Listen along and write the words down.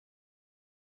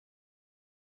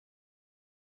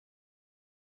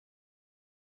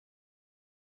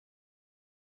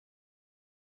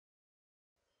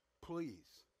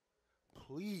Please,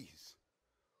 please,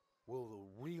 will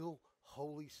the real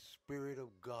Holy Spirit of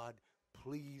God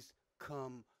please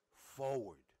come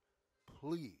forward?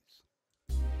 Please.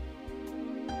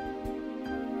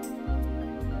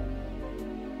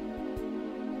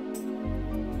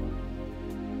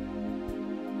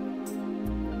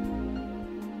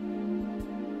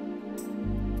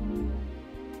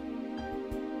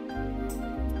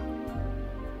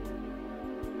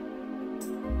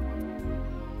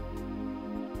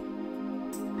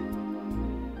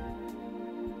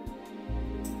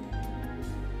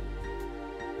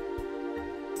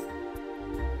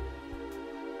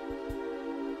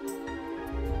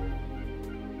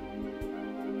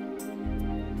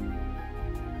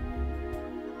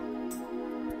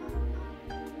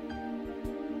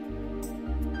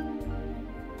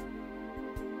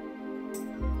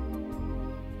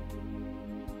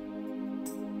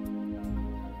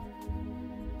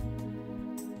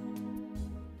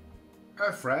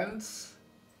 Hi friends,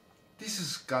 this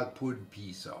is Galpun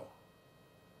Piso.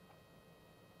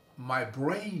 My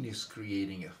brain is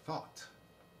creating a thought.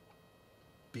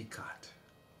 Bikat.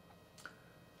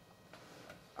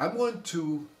 I'm going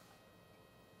to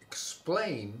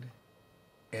explain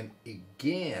and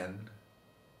again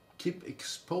keep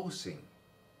exposing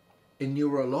a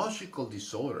neurological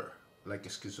disorder like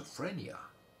schizophrenia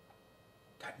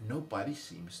that nobody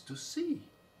seems to see.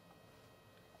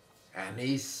 And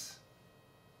is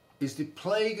the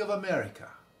plague of America,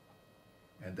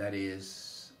 and that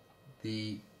is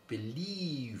the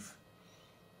belief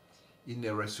in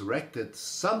a resurrected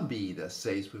zombie that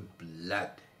says with blood.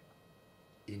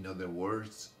 In other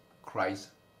words, Christ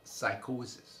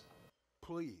psychosis.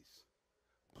 Please,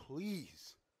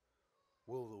 please,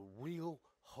 will the real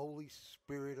Holy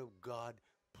Spirit of God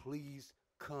please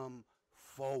come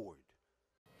forward?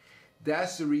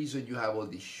 That's the reason you have all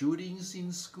the shootings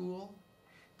in school,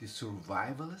 the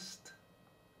survivalist,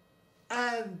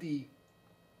 and the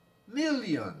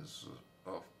millions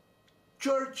of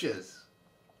churches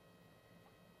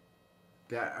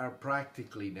that are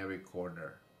practically in every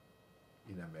corner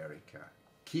in America,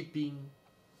 keeping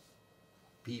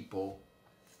people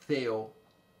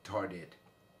theo-tarded,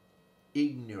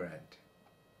 ignorant,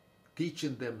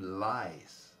 teaching them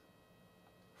lies,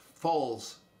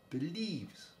 false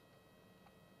beliefs.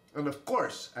 And of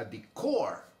course, at the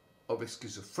core of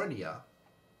schizophrenia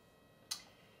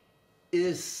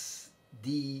is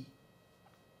the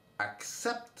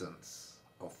acceptance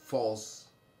of false,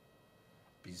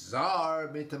 bizarre,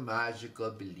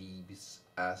 metamagical beliefs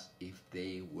as if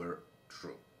they were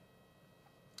true.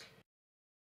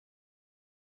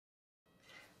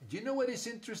 Do you know what is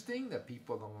interesting that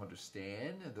people don't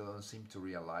understand and they don't seem to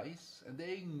realize, and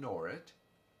they ignore it?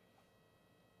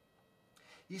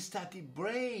 Is that the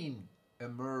brain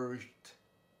emerged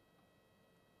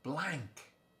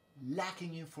blank,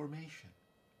 lacking information,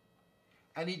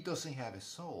 and it doesn't have a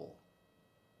soul.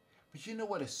 But you know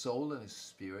what a soul and a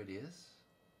spirit is?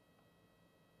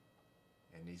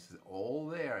 And it's all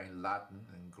there in Latin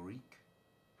and Greek,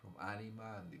 from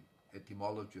anima and the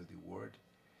etymology of the word.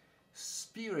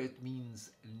 Spirit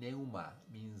means pneuma,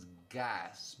 means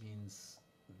gas, means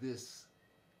this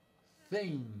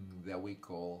thing that we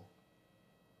call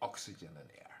oxygen and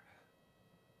air.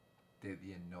 They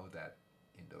didn't know that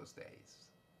in those days.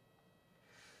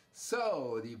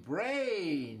 So the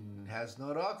brain has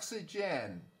no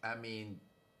oxygen. I mean,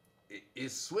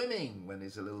 it's swimming when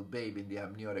it's a little baby in the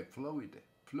amniotic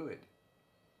fluid,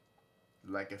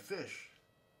 like a fish.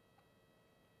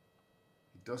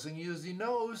 It doesn't use the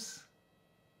nose.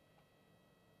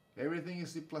 Everything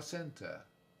is the placenta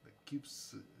that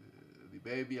keeps the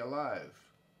baby alive.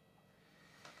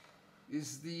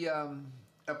 It's the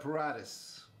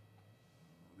apparatus,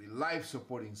 the life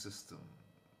supporting system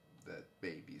that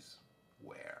babies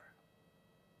wear.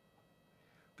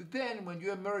 But then when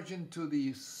you emerge into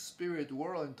the spirit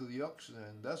world, into the oxygen,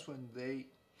 that's when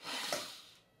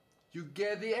you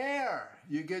get the air,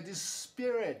 you get the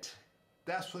spirit.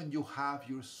 That's when you have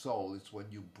your soul. It's when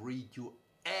you breathe your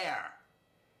air.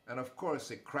 And of course,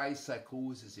 the Christ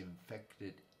psychosis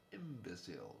infected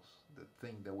imbeciles that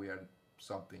think that we are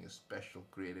something special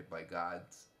created by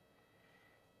gods.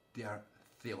 They are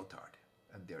theotard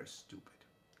and they are stupid.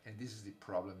 And this is the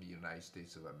problem in the United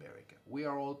States of America. We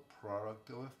are all product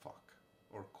of a fuck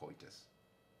or coitus.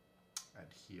 And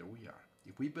here we are.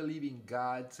 If we believe in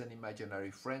gods and imaginary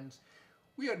friends,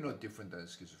 we are no different than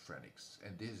schizophrenics.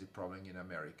 And this is the problem in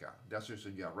America. That's the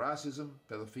reason you have racism,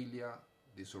 pedophilia,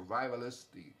 the survivalists,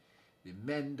 the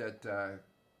men that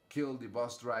killed the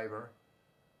bus driver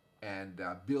and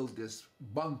build this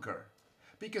bunker.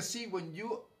 Because see, when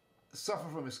you suffer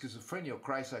from schizophrenia or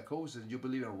crypsychosis, you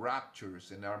believe in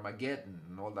raptures and Armageddon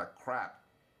and all that crap,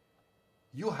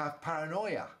 you have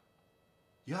paranoia.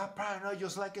 You have paranoia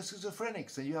just like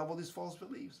schizophrenics, and you have all these false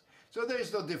beliefs. So there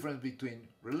is no difference between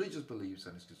religious beliefs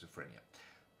and schizophrenia.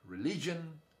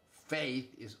 Religion,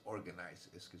 faith is organized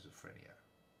as schizophrenia.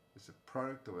 It's a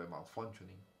product of a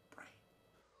malfunctioning brain.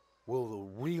 Will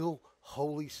the real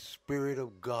Holy Spirit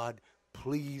of God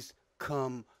please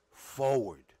come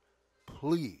forward?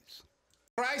 Please.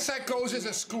 Crypsychosis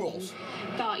at schools.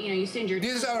 Thought, you send your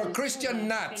These are Christian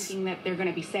nuts. thinking that they're going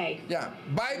to be safe. Yeah,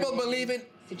 Bible believing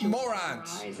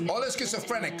morons, all the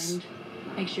schizophrenics.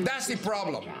 That's the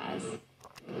problem.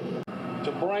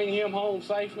 To bring him home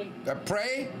safely,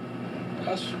 Pray.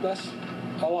 that's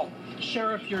a lot.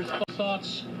 Sheriff, your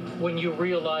thoughts when you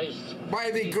realized... By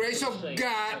the grace of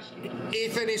God,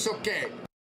 Ethan is okay.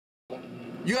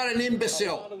 You are an A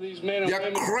imbecile. lot of these men and You're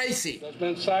women crazy. that's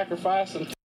been sacrificing.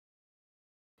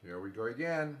 Here we go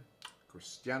again.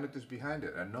 Christianity is behind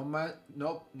it, and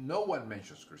no one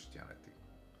mentions Christianity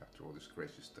after all this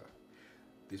crazy stuff.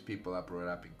 These people are brought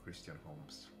up in Christian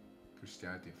homes,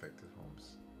 Christianity-infected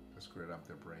homes. They screw up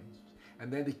their brains,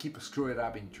 and then they keep screwing it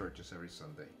up in churches every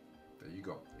Sunday. There you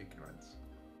go, ignorance.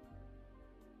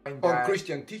 On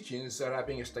Christian teachings that have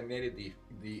been stagnated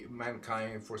the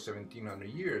mankind for 1700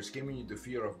 years, giving you the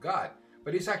fear of God.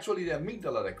 But it's actually the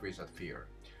amygdala that creates that fear.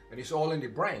 And it's all in the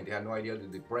brain. They had no idea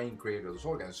that the brain created those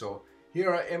organs. So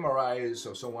here are MRIs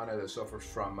of someone that suffers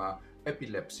from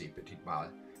epilepsy, petit mal.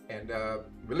 And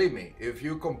believe me, if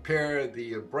you compare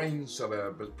the brains of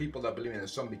people that believe in a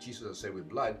zombie Jesus that say with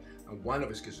blood and one of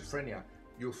schizophrenia,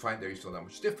 you'll find there is not that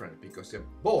much different, because they're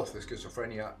both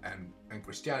schizophrenia and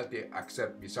Christianity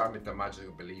accept bizarre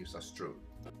metamagical beliefs as true.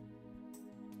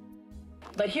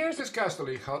 But here's This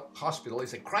Catholic hospital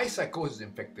is a crypsychosis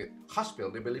infected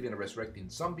hospital. They believe in resurrecting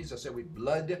zombies that say with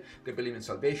blood. They believe in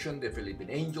salvation. They believe in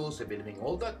angels. They believe in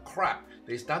all that crap.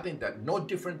 There's nothing that no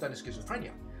different than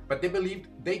schizophrenia. But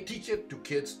they teach it to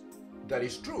kids that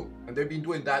is true. And they've been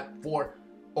doing that for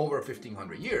over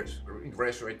 1,500 years.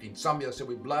 Resurrecting zombies that say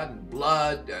with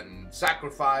blood and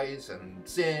sacrifice and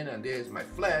sin and this, my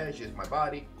flesh is my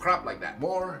body, crap like that.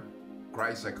 More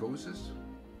crypsychosis,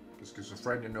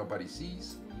 schizophrenia nobody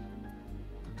sees.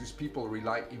 These people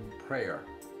rely in prayer.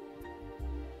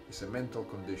 It's a mental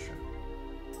condition.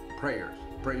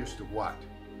 Prayers to what?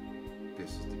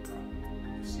 This is the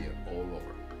problem. You see it all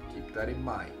over. Keep that in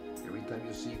mind. Every time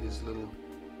you see these little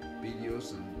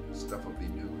videos and stuff of the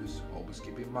news, always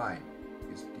keep in mind,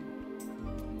 it's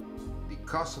the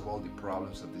cause of all the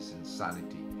problems of this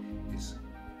insanity is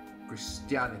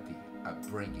Christianity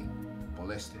upbringing,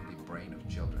 molesting the brain of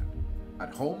children.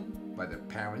 At home, by their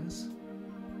parents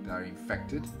that are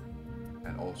infected,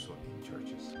 and also in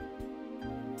churches.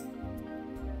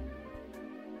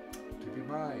 Keep in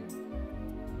mind,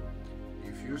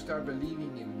 if you start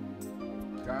believing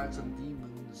in gods and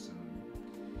demons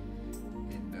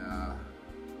and in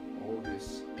all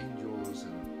these angels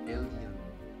and alien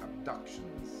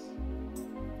abductions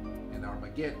and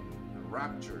Armageddon and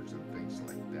raptures and things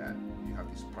like that, you have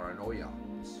this paranoia,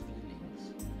 these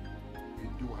feelings, you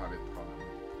do have a problem.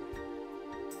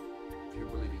 If you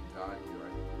believe in God, you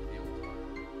are